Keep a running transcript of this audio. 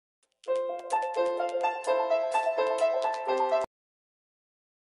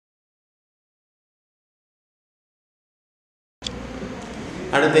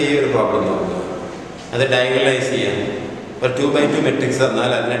അടുത്ത ഈ ഒരു പ്രോബ്ലം നോക്കുക. അത് ഡയഗണലൈസ് ചെയ്യാൻ ഒരു 2x2 മെട്രിക്സ്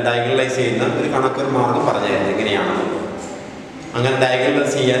തന്നാൽ അതിനെ ഡയഗണലൈസ് ചെയ്യുന്ന ഒരു കണക്കൊരു മാർഗം പറഞ്ഞുതരാം എങ്ങനെയാണെന്നുള്ളത്. അങ്ങനെ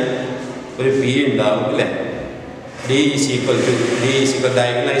ഡയഗണലൈസ് ചെയ്യാൻ ഒരു പി ഉണ്ടാവും അല്ലേ. D is equal to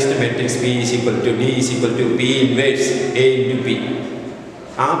diagonalized matrix P is equal to D is equal to P inverse A into P.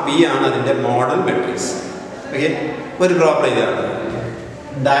 ആ P ആണ് അതിൻ്റെ മോഡൽ മെട്രിക്സ്. ഓക്കെ, ഒരു പ്രോബ്ലം ഇതാണ്.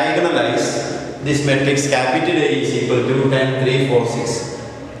 Diagonalize this matrix capital A is equal to 10, 3, 4, 6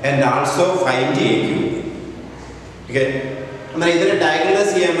 and also find AQ. Okay, എന്നാൽ ഇതിനെ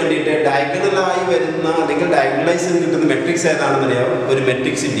diagonalise ചെയ്യാൻ വേണ്ടിയിട്ട് ഡയഗണലായി വരുന്ന അല്ലെങ്കിൽ ഡയഗണലൈസ് ചെയ്ത് കിട്ടുന്ന മെട്രിക്സ് ഏതാണെന്ന് അറിയാം. ഒരു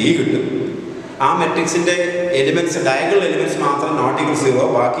മെട്രിക്സ് D കിട്ടും. ആ മെട്രിക്സിൻ്റെ എലിമെൻറ്റ്സ് ഡയഗണൽ എലിമെൻറ്റ്സ് മാത്രം നോട്ട് ഈക്വൽ 0,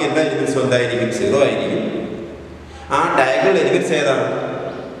 ബാക്കി എല്ലാ എലിമെൻറ്റ്സും എന്തായിരിക്കും 0 ആയിരിക്കും. ആ ഡയഗണൽ എലിമെൻറ്റ്സ് ഏതാണ്?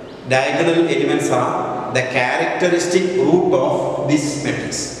 Diagonal elements are the characteristic root of this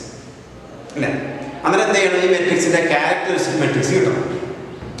matrix അല്ലേ. അങ്ങനെ എന്ത് ചെയ്യണം? ഈ മെട്രിക്സിൻ്റെ ക്യാരക്ടറിസ്റ്റിക് മെട്രിക്സ് കിട്ടണം.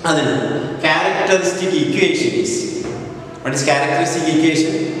 അതിന് characteristic equation is what is characteristic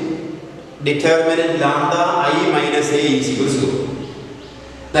equation? Determinant lambda I minus A is equal to 0.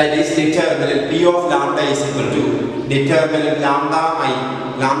 That is determinant P of lambda is equal to determinant lambda I.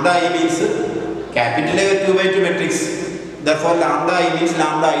 Lambda I means capital A 2x2 matrix. Therefore lambda I means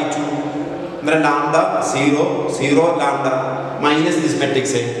lambda I2. Then lambda 0, 0, lambda minus this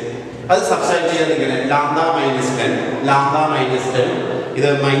matrix A. That is substitute here. Lambda minus 10, lambda minus 10.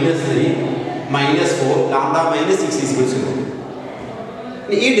 Either minus 3, minus 4, lambda minus 6 is equal to 0.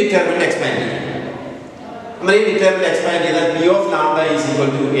 This determinant expanded. This determinant expanded that P of lambda is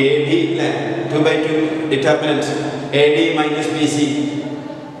equal to AD, 2x2 determinant AD minus BC.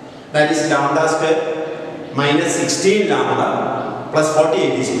 That is lambda square minus 16 lambda plus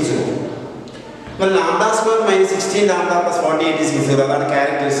 48 is equal to 0. Well, lambda square minus 16 lambda plus 48 is equal to 0. That is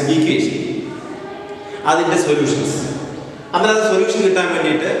characteristic equation. That is the solutions. അങ്ങനെ solution കിട്ടാൻ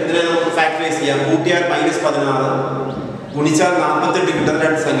വേണ്ടിയിട്ട് ഇതിനെ നമുക്ക് factorise ചെയ്യാം. കൂട്ടിയാൽ -16, ഗുണിച്ചാൽ 48 കിട്ടുന്ന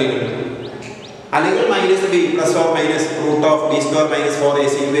രണ്ട് സംഖ്യകൾ. അല്ലെങ്കിൽ minus B plus or minus root of B square minus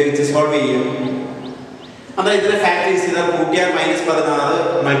 4ac ഉപയോഗിച്ച് സോൾവ് ചെയ്യും. അങ്ങനെ ഇതിനെ ഫാക്ടറൈസ് ചെയ്താൽ കൂട്ടിയാൽ -16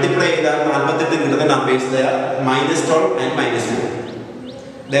 മൾട്ടിപ്ലൈ ചെയ്താൽ 48 കിട്ടുന്ന numbers -12 and -4.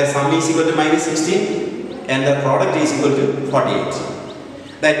 Their sum is equal to -16 and their product is equal to 48.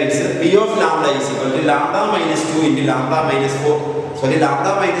 That means P of lambda is equal to lambda minus 2 into lambda minus 4. Sorry,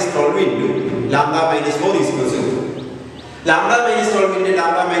 lambda minus 12 into lambda minus 4 is equal to 0. Lambda minus 12 into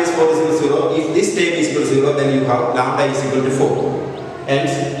lambda minus 4 is equal to 0. If this term is equal to 0, then you have lambda is equal to 4 and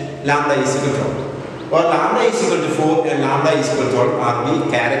lambda is equal to 12. Or lambda is equal to 4 and lambda is equal to 12 are the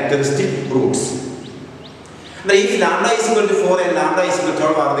characteristic roots. Now, if lambda is equal to 4 and lambda is equal to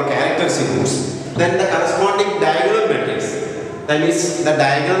 12 are the characteristic roots, then the corresponding diagonal matrix, that is the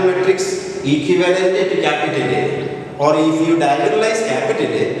diagonal matrix equivalent to capital A, or if you diagonalize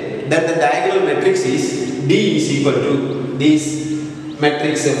capital A, then the diagonal matrix is D is equal to this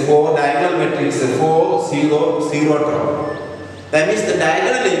matrix 4, diagonal matrix 4, 0, 0, 12. That means the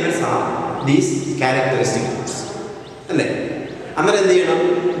diagonal elements are these characteristic roots. അങ്ങനെ എന്ത് ചെയ്യണം?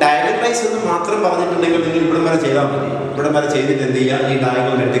 Diagonalise എന്ന് മാത്രം പറഞ്ഞിട്ടുണ്ടെങ്കിൽ നിങ്ങൾ ഇവിടം വരെ ചെയ്താൽ മതി. ഇവിടം വരെ ചെയ്തിട്ട് എന്ത് ചെയ്യുക? ഈ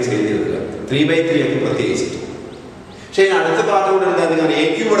ഡയഗണൽ മാട്രിക്സ് എഴുതി വെക്കുക. 3x3 ഒക്കെ പ്രത്യേകിച്ചിട്ട്. പക്ഷേ അടുത്ത പാർട്ട് കൂടെ എന്താ? നിങ്ങൾ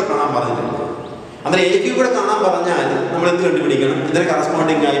AQ കൂടെ കാണാൻ പറഞ്ഞിട്ടുണ്ട്. അങ്ങനെ AQ കൂടെ കാണാൻ പറഞ്ഞാൽ നമ്മൾ എന്ത് കണ്ടുപിടിക്കണം? ഇതിന്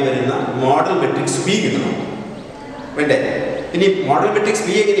കറസ്പോണ്ടിങ് ആയി വരുന്ന മോഡൽ മെട്രിക്സ് P കിട്ടണം. വേണ്ടേ? ഇനി മോഡൽ മെട്രിക്സ് P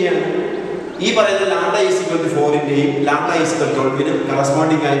എങ്ങനെയാണ്? ഈ പറയുന്ന lambda is equal to 4-ന്റെയും lambda is equal to 12-നും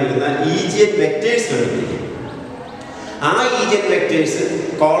corresponding ആയി വരുന്ന ഈജിയൻ വെക്ടേഴ്സ് കണ്ടുപിടിക്കും. ആ ഈജിയൻ വെക്ടേഴ്സ്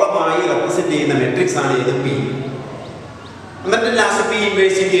കോളമായി റെപ്രസെന്റ് ചെയ്യുന്ന മെട്രിക്സ് ആണ് ഇത് P. എന്നിട്ട് last P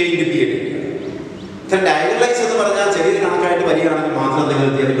inverse A into P എടുക്കുക. ഡയഗണലൈസ് എന്ന് പറഞ്ഞാൽ ചെറിയൊരു കണക്കായിട്ട് വരികയാണെങ്കിൽ മാത്രം നിങ്ങൾ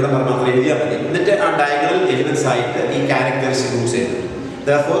ഇവിടെ മാത്രം എഴുതിയാൽ മതി. എന്നിട്ട് ആ ഡയഗണൽ എലിമെന്റ്സ് ആയിട്ട് ഈ ക്യാരക്ടേഴ്സ് യൂസ് ചെയ്തു.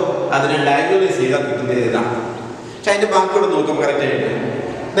 Therefore അതിനെ ഡയഗണലൈസ് ചെയ്താൽ കിട്ടുന്നത് ഇതാണ്. പക്ഷെ അതിന്റെ ബാക്കിയോട് നോക്കുമ്പോൾ കറക്റ്റ് ആയിട്ട്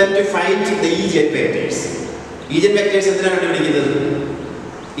then to find the eigen vectors. Eigen vectors എന്തിനാണ് കണ്ടുപിടിക്കുന്നത്?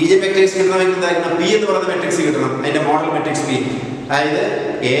 eigen vectors കിട്ടണമെങ്കിൽ എന്തായിരിക്കണം? P എന്ന് പറയുന്ന മെട്രിക്സ് കിട്ടണം. അതിന്റെ മോഡൽ മെട്രിക്സ് P, അതായത്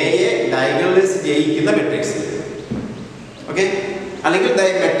A ഡയഗണലൈസ് ചെയ്യിക്കുന്ന മെട്രിക്സ്. ഓക്കെ, അല്ലെങ്കിൽ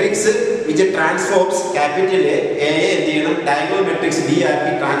matrix which transforms capital A എന്ത് ചെയ്യണം? ഡയഗണൽ മെട്രിക്സ് D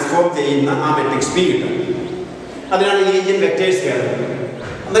ആക്കി ട്രാൻസ്ഫോം ചെയ്യുന്ന ആ മെട്രിക്സ് P കിട്ടും. അതിനാണ് eigen vectors വേണ്ടത്.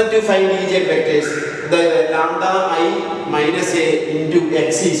 Then to find eigen vectors, the lambda I minus A into x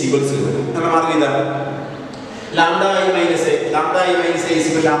is equal to 0. നമ്മൾ മാർക്ക് ചെയ്താൽ lambda I minus A is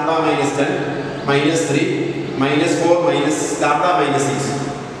equal to lambda minus 10 minus 3 minus 4 minus lambda minus 6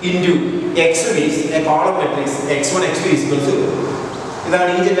 into x1 is a column matrix x1 x2 is equal to 0. ഇതാണ്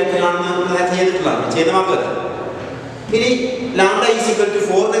Aegean vector ആണെന്ന് നേരത്തെ ചെയ്തിട്ടുള്ളതാണ്. ചെയ്ത മാത്രമല്ല, ഇനി lambda is equal to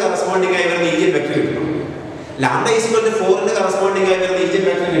 4 corresponding ആയി വരുന്ന Aegean vector കിട്ടണം. Lambda is equal to 4 in the corresponding region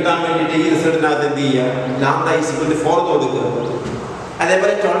vector result lambda is equal to 4 and then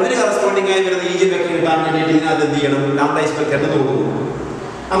 12 in the corresponding region vector lambda is equal to 10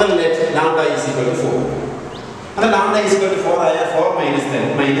 and then let lambda is equal to 4 and then lambda is equal to 4 minus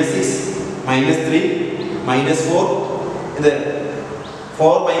 10 minus 6 minus 3 minus 4 and then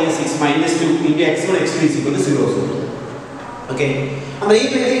 4 minus 6 minus 2 into x1 x2 is equal to 0. Okay. And the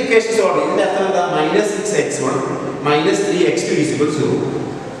equation is already minus 6x1 minus 3x2 is equal to 0.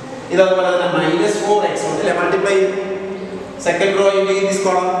 This is minus 4x1. Multiply second row in this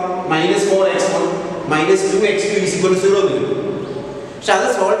column minus 4x1 minus 2x2 is equal to 0. So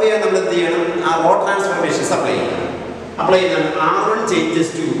that's all we are row transformations apply. Apply R1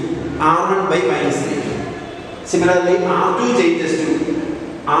 changes to R1 by minus 3. Similarly, R2 changes to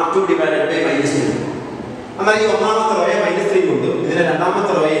R2 divided by minus 2. And then you have minus 3 then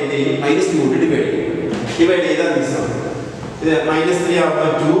minus 2 divide this one. Minus 3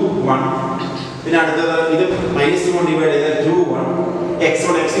 over 2, 1. Then minus 2 divided 2, 1.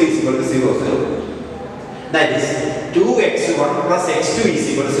 x1, x2 is equal to 0, 0. That is 2x1 plus x2 is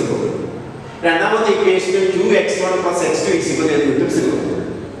equal to 0. Another equation 2x1 plus x2 is equal to 0.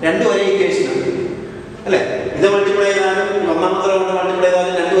 Another equation. This multiply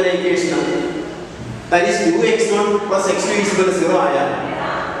equation. That is 2x1 plus x2 is equal to 0.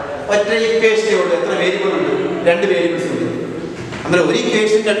 What equation? Two variables. One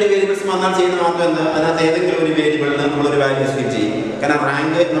equation, two variables. Another variable, value switch. Can I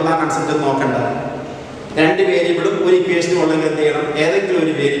rank concept of two variable, one equation,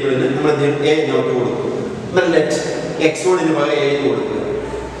 variable, let x1 in a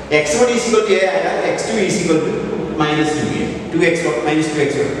x1 is equal to a, x2 is equal to minus 2a. 2x1 minus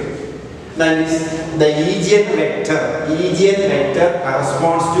 2x1. That is the eigenvector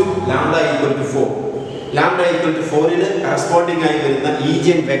corresponds to lambda equal to 4. Lambda equal to 4 is corresponding the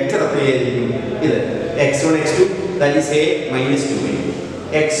eigenvector x1, x2, that is a minus 2a.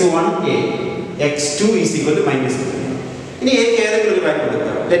 x1 a, x2 is equal to minus 2a. In a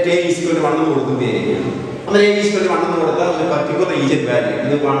let a is equal to 1 and a is equal to 1 particular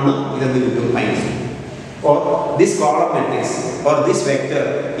eigenvalue. 1 is minus 2. Or this column matrix or this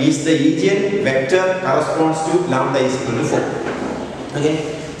vector is the eigenvector corresponds to lambda is equal to 4. Okay.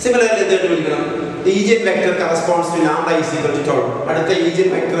 Similarly, the eigenvector corresponds to lambda is equal to 12. But the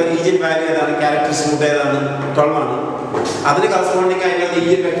eigenvalue characteristic 12. That corresponding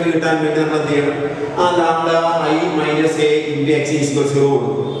eigenvector lambda I minus a into x is equal to 0.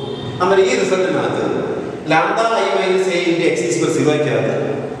 And the result lambda I minus a into x is equal to 0.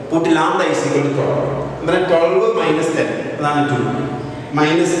 Put lambda is equal to 12. Then 12 minus 10, 2,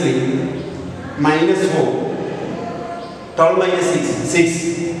 minus 3, minus 4, 12 minus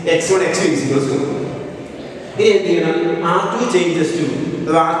 6, x1, x2 is equal to 0. R2 changes to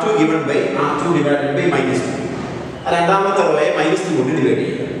R2 given by R2 divided by minus 2. And minus 2 divided.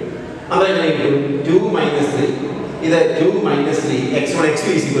 2 minus 3, either 2 minus 3, x1, x2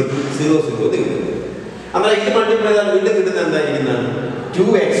 is equal to 0, 0. And then multiply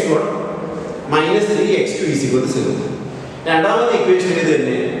 2x1 minus 3x2 is equal to 0. Another equation is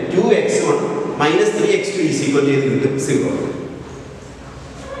 2x1 minus 3x2 is equal to 0.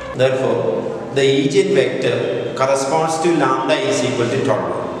 Therefore, the eigenvector corresponds to lambda is equal to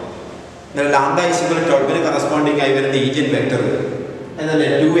 12. Now, lambda is equal to 12 corresponding the eigenvector. And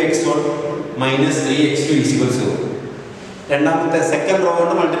then 2x1 minus 3x2 is equal to 0. And now the second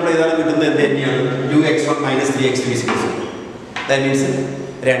row multiply 2x1 minus 3x2 is equal to 0. That means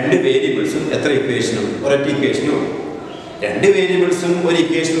two variables or equation or equation. Two variables or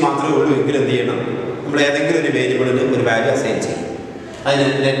equation variable value assign. And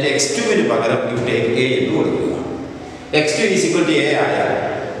let x2 you take a. x2 is equal to a.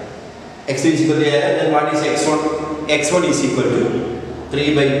 x2 is equal to a, then what is x1? x1 is equal to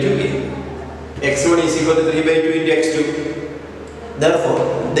 3 by 2a. x1 is equal to 3 by 2 into x2. Therefore,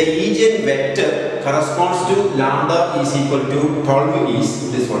 the eigenvector corresponds to lambda is equal to 12 is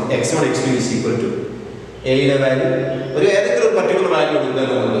this one. x1, x2 is equal to a value. Or a particular value.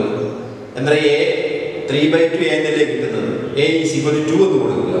 And a 3 by 2 a is equal to 2.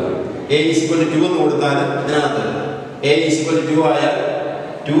 A is equal to 2 a is equal to 2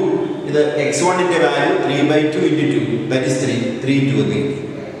 2 the x1 into value 3 by 2 into 2. That is 3. 3 2 again.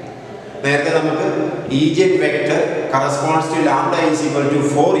 Eigenvector corresponds to lambda is equal to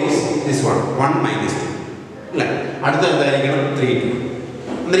 4 is this one, 1 minus 2. 3 2.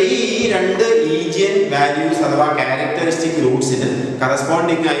 These eigenvalues are characteristic roots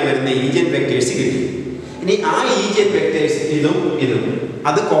corresponding to the eigenvectors. This eigenvectors is the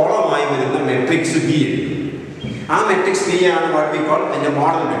column the matrix B. ആ matrix P ആണ് what we call അതിന്റെ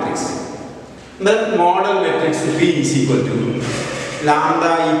model matrix. The model matrix P is equal to lambda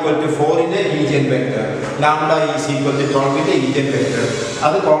equal to 4 in the eigenvector. Lambda is equal to 12 in the eigenvector.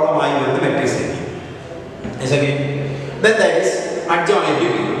 That is column I in the matrix. Yes, okay. Then that is adjoint P.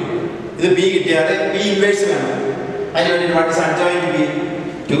 This P is P inverse. I know what is adjoint P.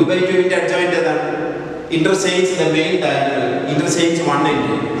 2 by 2 into adjoint interchange the main diagonal. Interchange 1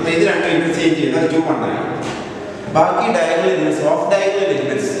 into. This is interchange. That is 2 1. Baki diagonal elements, off diagonal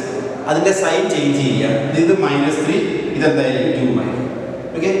elements. അതിന്റെ sign change ചെയ്യുക. ഇത് -3, ഇതെന്തായാലും 2y.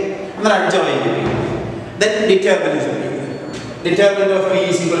 Okay, എന്നാൽ adjoint P. Then determinant of P. Determinant of P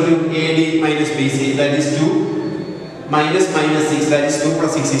is equal to AD minus BC, that is 2 minus 6, that is 2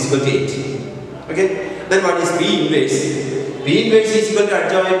 plus 6 is equal to 8. Okay, then what is P inverse? P inverse is equal to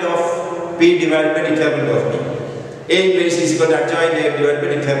adjoint of P divided by determinant of P. A inverse is equal to adjoint A divided by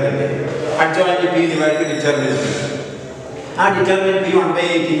determinant A. Adjoint P divided by determinant P. ആ determinant P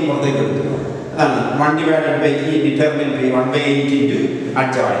 1/8 പുറത്തേക്ക് എടുത്തു. അതാണ് 1 divided by E determinant P 1/8 into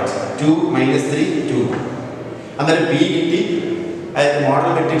adjoint 2 minus 3 2. അന്നേരം P കിട്ടി, അതായത്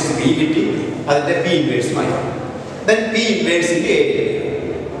model matrix P കിട്ടി, അതിന്റെ P inverse ആയി. Then P inverse into A.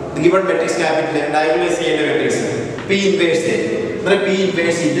 Given matrix capital diagonalise ചെയ്യേണ്ട മെട്രിക്സ് P ഇൻവേഴ്സ് A. അന്നേരം P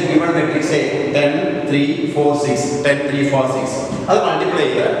inverse into given matrix A 10 3 4 6 10 3 4 6. അത് multiply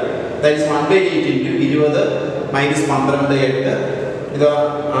ചെയ്യുക. That is 1/8 into 20 minus 12 8. ഇത്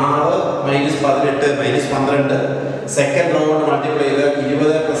 6 minus 18 minus 12. സെക്കൻഡ് റോ കൊണ്ട് multiply ചെയ്ത്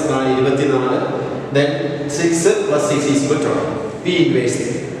 20 plus 4 24. Then 6 plus 6 is equal to P inverse A.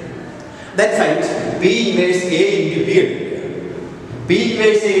 Then find P inverse A into P. P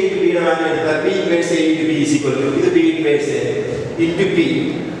inverse A into P എടുത്താൽ P inverse A into P is equal to ഇത് P inverse A into P.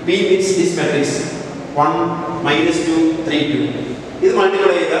 P means this matrix 1 minus 2 3 2. ഇത്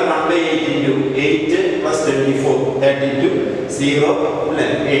multiply ചെയ്താൽ 1/8 into 8 plus 24 32 0 അല്ലേ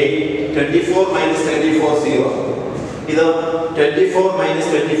 8 24 minus 24 0. ഇത് 24 minus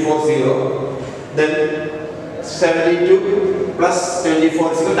 24 0. Then 72 plus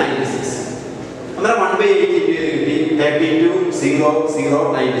 24 is 96. അന്നേരം 1/8 into 32 0 0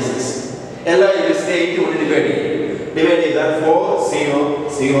 96. എല്ലാം ഇത് 8 കൊണ്ട് ഡിവൈഡ് ചെയ്താൽ 4 0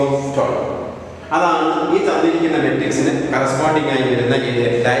 0 12. അതാണ് ഈ തന്നിരിക്കുന്ന മെട്രിക്സിന് കറസ്പോണ്ടിങ് ആയി വരുന്ന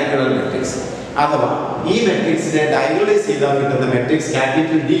ഡയഗണൽ മെട്രിക്സ്. അഥവാ ഈ മെട്രിക്സിനെ ഡയഗണലൈസ് ചെയ്താൽ കിട്ടുന്ന matrix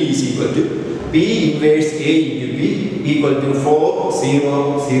capital D is equal to P inverse A into P equal to 4 0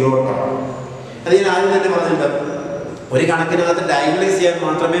 0 12. അത് ഞാൻ ആദ്യം തന്നെ പറഞ്ഞിട്ടുണ്ട്, ഒരു കണക്കിനകത്ത് ഡയഗണലൈസ് ചെയ്യാൻ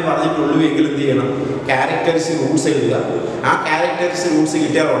മാത്രമേ പറഞ്ഞിട്ടുള്ളൂ എങ്കിൽ എന്ത് ചെയ്യണം, ക്യാരക്ടേഴ്സ് റൂട്ട്സ് എഴുതുക. ആ ക്യാരക്ടേഴ്സ് റൂട്ട്സ്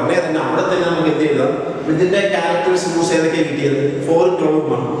കിട്ടിയാൽ ഉടനെ തന്നെ അവിടെ തന്നെ നമുക്ക് എന്ത് ചെയ്താൽ ഇതിൻ്റെ ക്യാരക്ടേഴ്സ് റൂട്ട്സ് ഏതൊക്കെയാണ് കിട്ടിയത് 4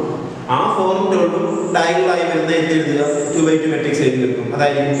 12 ആണ്. ആ 4 12 ഡയഗണലായി വരുന്ന എന്ത് എഴുതുക 2 by 2 മെട്രിക്സ് എഴുതി വെക്കും.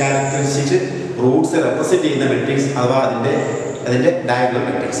 അതായത് ക്യാരക്ടറിസ്റ്റിക്സ് റൂട്ട്സ് റെപ്രസെന്റ് ചെയ്യുന്ന മെട്രിക്സ് അഥവാ അതിന്റെ ഡയഗണൽ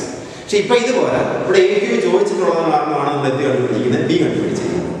മെട്രിക്സ്. പക്ഷെ ഇപ്പൊ ഇതുപോലെ ഇവിടെ AQ ചോദിച്ചിട്ടുള്ളത് കാരണമാണ് നമ്മൾ എന്ത് കണ്ടുപിടിക്കുന്നത് B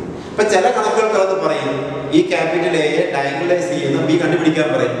കണ്ടുപിടിച്ചിരിക്കുന്നത്. ഇപ്പൊ ചില കണക്കുകൾക്കകത്ത് പറയും ഈ ക്യാപിറ്റൽ എയെ ഡയഗണലൈസ് ചെയ്യുന്ന B കണ്ടുപിടിക്കാൻ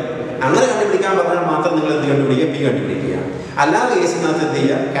പറയും. അങ്ങനെ കണ്ടുപിടിക്കാൻ പറഞ്ഞാൽ മാത്രം നിങ്ങൾ എന്ത് കണ്ടുപിടിക്കുക B കണ്ടുപിടിക്കുക. അല്ലാതെ കേസിനകത്ത് എന്ത്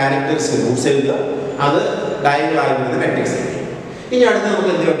ചെയ്യുക ക്യാരക്ടേഴ്സ് റൂട്ട്സ് എഴുതുക, അത് ഡയഗണലായി വരുന്ന മെട്രിക്സ് എഴുതുക. ഇനി അടുത്ത്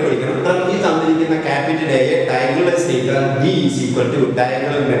നമുക്ക് എന്ത് കണ്ടുപിടിക്കണം, ഈ തന്നിരിക്കുന്ന ക്യാപിറ്റൽ എയെ ഡയഗണലൈസ് ചെയ്താൽ D is equal to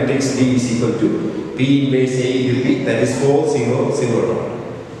diagonal matrix D is equal to P inverse A into P, that is 4 0 0 12.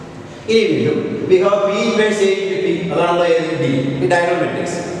 ഇനി വീണ്ടും we have P inverse A into P, അതാണല്ലോ D ഈ diagonal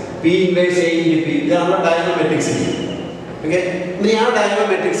matrix. P inverse A into P ഇതാണല്ലോ diagonal matrix D. Okay, ഇനി ആ diagonal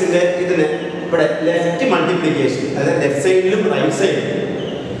മെട്രിക്സിന്റെ ഇതിന് ഇവിടെ ലെഫ്റ്റ് മൾട്ടിപ്ലിക്കേഷൻ, അതായത് ലെഫ്റ്റ് സൈഡിലും റൈറ്റ് സൈഡിലും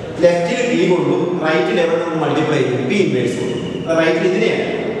ലെഫ്റ്റിൽ P കൊണ്ടും റൈറ്റിൽ എവിടെ നിന്ന് മൾട്ടിപ്ലൈ ചെയ്യും P ഇൻവേഴ്സ് കൊണ്ടും. റൈറ്റിൽ ഇതിനെയാണ്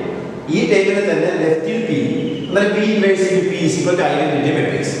ഈ ടേബിളിൽ തന്നെ ലെഫ്റ്റിൽ P, അതായത് P inverse into P is equal to identity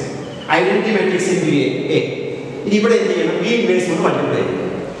matrix. Identity matrix into A. ഇനി ഇവിടെ എന്ത് ചെയ്യണം P ഇൻവേഴ്സ് കൊണ്ട് മൾട്ടിപ്ലൈ ചെയ്യും.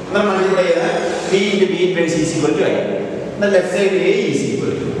 എന്നാൽ മൾട്ടിപ്ലൈ ചെയ്താൽ P into P inverse is equal to I. എന്നാൽ ലെഫ്റ്റ് സൈഡിൽ A ഈസ്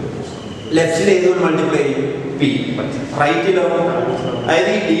ഈക്വൽ ടു ലെഫ്റ്റിൽ ഏതുകൊണ്ട് മൾട്ടിപ്ലൈ ചെയ്യും P, റൈറ്റിലോ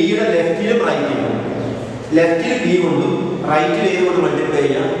അതായത് ഈ ഡിയുടെ ലെഫ്റ്റിലും റൈറ്റിലും ലെഫ്റ്റിൽ P കൊണ്ടും റൈറ്റിൽ ഏതുകൊണ്ട് മൾട്ടിപ്ലൈ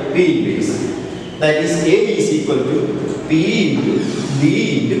ചെയ്യാം P inverse. That is A is equal to P into D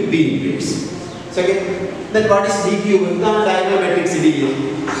into P inverse. Okay. Then what is DQ? ഇതാണ് diagonal matrix DQ.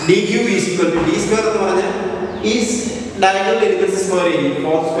 DQ is equal to D square എന്ന് പറഞ്ഞാൽ is diagonal elements square ചെയ്യും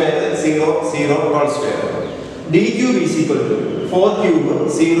 4 square 0 0 whole square. DQ is equal to 4 cube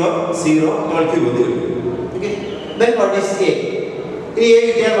 0 0 whole cube എന്ന് കിട്ടും. Okay. Then what is A? A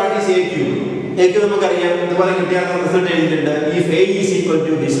കിട്ടിയാൽ what is A cube? A cube നമുക്കറിയാം, ഇതുപോലെ കിട്ടിയാൽ result എഴുതിയിട്ടുണ്ട്. If A is equal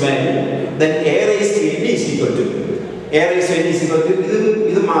to this value, then A raised to n is equal to A raised to n is equal to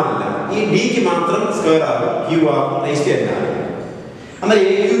ഇത് മാറില്ല, ഈ D ക്ക് മാത്രം സ്ക്വയർ ആകും, Q ആകും, raised to n ആകും. എന്നാൽ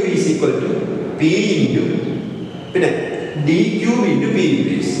A cube is equal to P into പിന്നെ d cube into p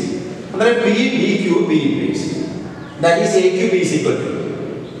inverse. അന്നേരം p d cube p inverse. That is a cube is equal to.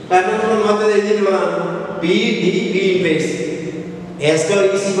 കാരണം നമ്മൾ എഴുതിയിട്ടുള്ളതാണ് p d p inverse. a square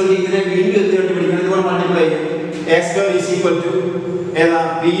is equal to ഇതിനെ വീണ്ടും എന്ത് കണ്ടുപിടിക്കണം? ഇതുപോലെ multiply ചെയ്യും. a square is equal to ഏതാ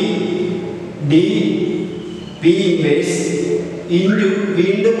p d p inverse into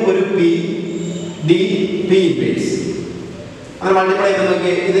വീണ്ടും ഒരു p d p inverse. അങ്ങനെ മൾട്ടിപ്ലൈ ചെയ്ത്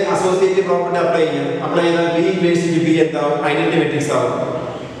നോക്കിയാൽ ഇത് അസോസിയേറ്റീവ് പ്രോപ്പർട്ടി അപ്ലൈ ചെയ്യാം. അപ്ലൈ ചെയ്താൽ p inverse into p എന്താവും? ഐഡന്റിറ്റി മെട്രിക്സ് ആവും.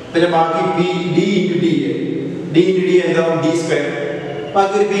 പിന്നെ ബാക്കി p d into d into d എന്താവും? d square.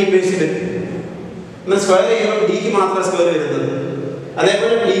 ബാക്കി ഒരു p inverse വരും. എന്നാൽ സ്ക്വയർ ചെയ്യുമ്പോൾ d ക്ക് മാത്രം സ്ക്വയർ വരുന്നത്.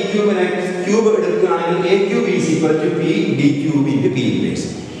 അതേപോലെ d ക്യൂബിനെ ക്യൂബ് എടുക്കുകയാണെങ്കിൽ a cube is equal to p d cube into p inverse.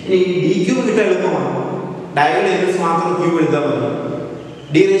 ഇനി d ക്യൂബ് കിട്ടാൻ എളുപ്പമാണ്. ഡയഗണൽ എലിമെന്റ്സ് മാത്രം ക്യൂബ് എടുത്താൽ മതി.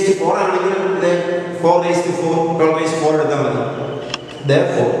 d raised to 4 ആണെങ്കിൽ ഇത് 4 raised to 4 12 raised to 4 എടുത്താൽ മതി.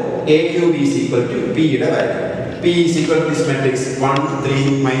 Therefore a cube is equal to p യുടെ value. p is equal to this matrix 1 3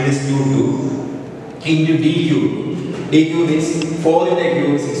 minus 2 2 into d cube. d cube is 4 into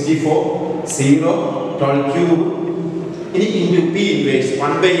cube 64 0 12 cube ഇനി into p inverse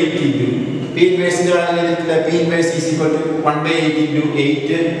 1 by 8 into p inverse ന്റെ value എടുത്തിട്ട് p inverse is equal to 1 by 8 into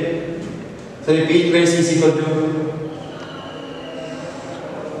 8. So p inverse is equal to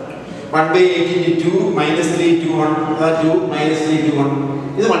 1 by 8 into 2 minus 3 2 1 2 minus 3 2 1.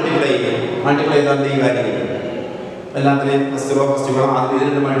 ഇത് multiply ചെയ്യാം. Multiply ചെയ്താൽ ഈ value കിട്ടും. എല്ലാത്തിനെയും first row first column ആദ്യം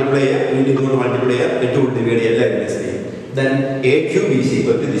ഇതിനെ മൾട്ടിപ്ലൈ ചെയ്യാം. വീണ്ടും ഇതുകൊണ്ട് മൾട്ടിപ്ലൈ ചെയ്യാം. 8 കൊണ്ട് ഡിവൈഡ് ചെയ്യാം. എല്ലാം ഇൻവേഴ്സ് ചെയ്യും. Then a cube is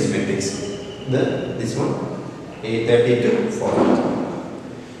equal to this matrix. This one a 32 4.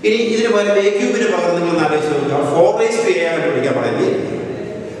 ഇനി ഇതിന് പകരം a ക്യൂബിന് പകരം നിങ്ങൾ ആലോചിച്ച് നോക്കുക 4 raised to a ആയിട്ട് വിളിക്കാൻ പറയുന്നത്.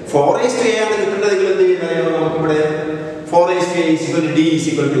 4 raised to a ആണ് കിട്ടേണ്ടത്. നിങ്ങൾ എന്ത് ചെയ്യുന്നത്? നമുക്കിവിടെ 4 raised to a is equal to d is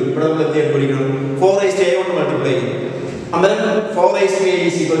equal to ഇവിടെ നമ്മൾ എന്ത് ചെയ്യാൻ പഠിക്കണം? 4 raised to a കൊണ്ട് മൾട്ടിപ്ലൈ ചെയ്യും. അന്നേരം 4 raised to a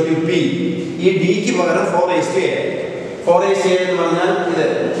is equal to p. ഈ d ക്ക് പകരം 4 raised to a. 4 raised to a എന്ന് പറഞ്ഞാൽ ഇത്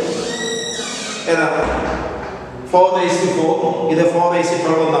ഏതാ? 4 raised to 4 ഇത് 4 raised to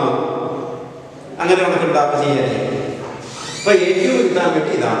 12 എന്നാണ്. അങ്ങനെ കണക്കുണ്ടാക്കുക ചെയ്യാൻ. അപ്പോൾ a ക്യൂബ് കിട്ടാൻ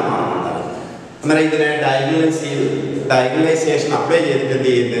വേണ്ടി ഇതാണ് മാറുന്നത്. അന്നേരം ഇതിനെ ഡയഗണലൈസേഷൻ അപ്ലൈ ചെയ്തിട്ട് എന്ത്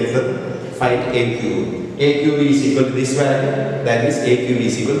ചെയ്യുന്നത്? Find a cube. a cube is equal to this value. That is a cube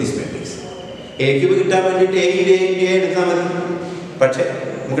is equal this matrix. a cube കിട്ടാൻ വേണ്ടിയിട്ട് a into a into a എടുത്താൽ മതി. പക്ഷേ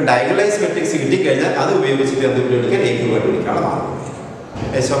നമുക്ക് ഡയഗണലൈസ് മാട്രിക്സ് കിട്ടിക്കഴിഞ്ഞാൽ അത് ഉപയോഗിച്ചിട്ട് എന്ത് വിളിക്കാൻ a ക്യൂബ് ആയിട്ട് വിളിക്കാനുള്ള മാർഗ്ഗം.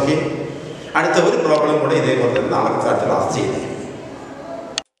 ഓക്കെ, അടുത്ത ഒരു പ്രോബ്ലം കൂടെ ഇതേപോലെ തന്നെ നാളെ അടുത്ത ക്ലാസ് ചെയ്യും.